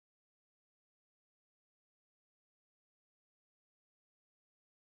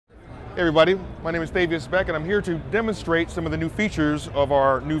Hey everybody, my name is Thavius Beck and I'm here to demonstrate some of the new features of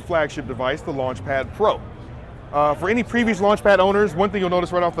our new flagship device, the Launchpad Pro. For any previous Launchpad owners, one thing you'll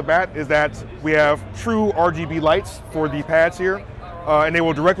notice right off the bat is that we have true RGB lights for the pads here, and they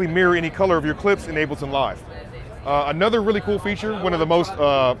will directly mirror any color of your clips in Ableton Live. Another really cool feature, one of the most,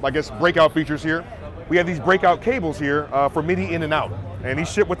 breakout features here, we have these breakout cables here for MIDI in and out, and these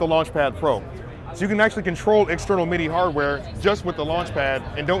ship with the Launchpad Pro. So you can actually control external MIDI hardware just with the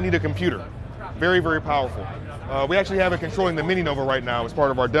Launchpad and don't need a computer. Very, very powerful. We actually have it controlling the Mini Nova right now as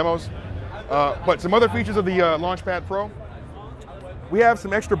part of our demos. But some other features of the Launchpad Pro. We have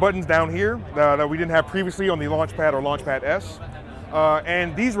some extra buttons down here that we didn't have previously on the Launchpad or Launchpad S.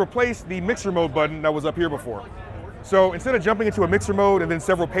 And these replace the mixer mode button that was up here before. So instead of jumping into a mixer mode and then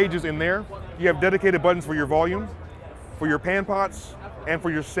several pages in there, you have dedicated buttons for your volume, for your pan pots, and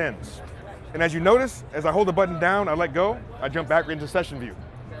for your sends. And as you notice, as I hold the button down, I let go, I jump back into session view.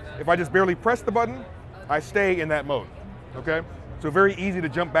 If I just barely press the button, I stay in that mode, okay? So very easy to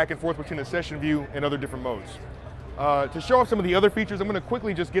jump back and forth between the session view and other different modes. To show off some of the other features, I'm gonna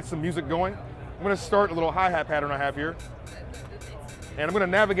quickly just get some music going. I'm gonna start a little hi-hat pattern I have here. And I'm gonna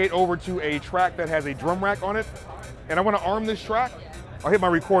navigate over to a track that has a drum rack on it. And I wanna arm this track. I'll hit my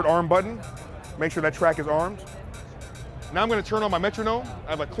record arm button, make sure that track is armed. Now I'm going to turn on my metronome.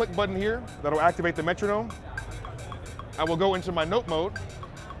 I have a click button here that'll activate the metronome. I will go into my note mode,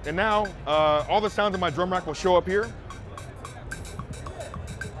 and now all the sounds of my drum rack will show up here.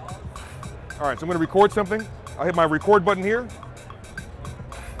 All right, so I'm going to record something. I'll hit my record button here.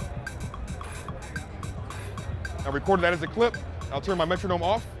 I recorded that as a clip. I'll turn my metronome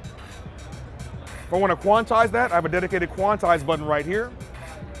off. If I want to quantize that, I have a dedicated quantize button right here.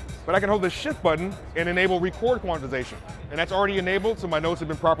 But I can hold the shift button and enable record quantization. And that's already enabled, so my notes have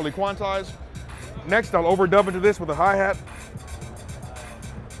been properly quantized. Next, I'll overdub into this with a hi-hat.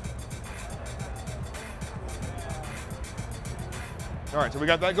 All right, so we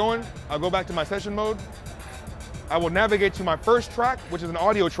got that going. I'll go back to my session mode. I will navigate to my first track, which is an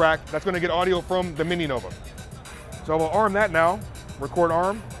audio track that's gonna get audio from the Mini Nova. So I will arm that now, record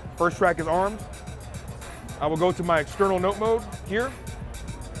arm. First track is armed. I will go to my external note mode here.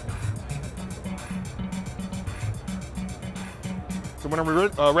 So when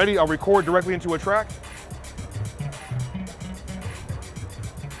I'm ready, I'll record directly into a track.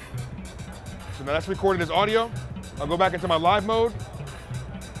 So now that's recorded as audio. I'll go back into my live mode.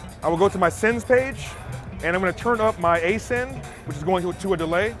 I will go to my sends page, and I'm going to turn up my A-send, which is going to a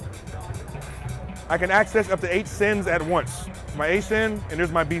delay. I can access up to 8 sends at once. My A-send, and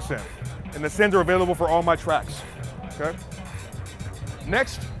there's my B-send. And the sends are available for all my tracks, okay?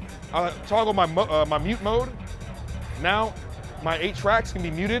 Next, I'll toggle my mute mode. Now, my 8 tracks can be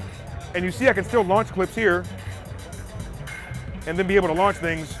muted, and you see I can still launch clips here and then be able to launch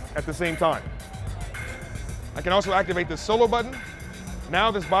things at the same time. I can also activate the solo button. Now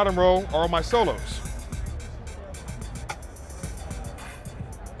this bottom row are all my solos.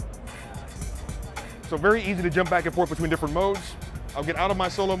 So very easy to jump back and forth between different modes. I'll get out of my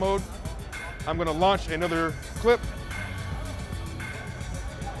solo mode. I'm gonna launch another clip.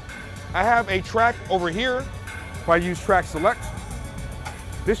 I have a track over here. If I use track select,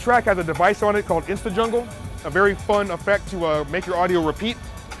 this track has a device on it called InstaJungle, a very fun effect to make your audio repeat.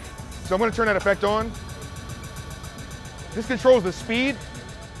 So I'm going to turn that effect on. This controls the speed.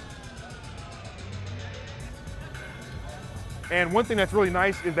 And one thing that's really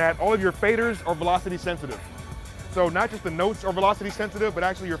nice is that all of your faders are velocity sensitive. So not just the notes are velocity sensitive, but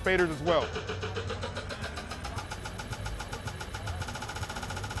actually your faders as well.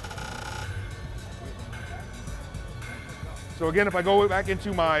 So again, if I go back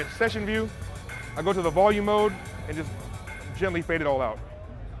into my session view, I go to the volume mode and just gently fade it all out.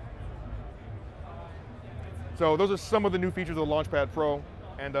 So those are some of the new features of the Launchpad Pro,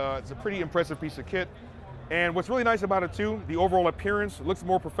 and it's a pretty impressive piece of kit. And what's really nice about it too, the overall appearance, it looks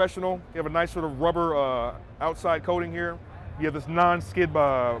more professional. You have a nice sort of rubber outside coating here. You have this non-skid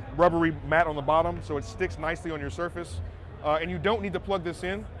rubbery mat on the bottom, so it sticks nicely on your surface. And you don't need to plug this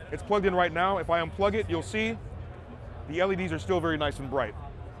in. It's plugged in right now. If I unplug it, you'll see the LEDs are still very nice and bright,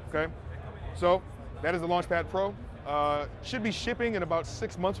 okay? So that is the Launchpad Pro. Should be shipping in about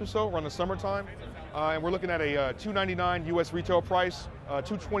 6 months or so, around the summertime. And we're looking at a $299 US retail price,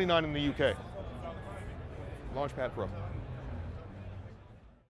 $229 in the UK. Launchpad Pro.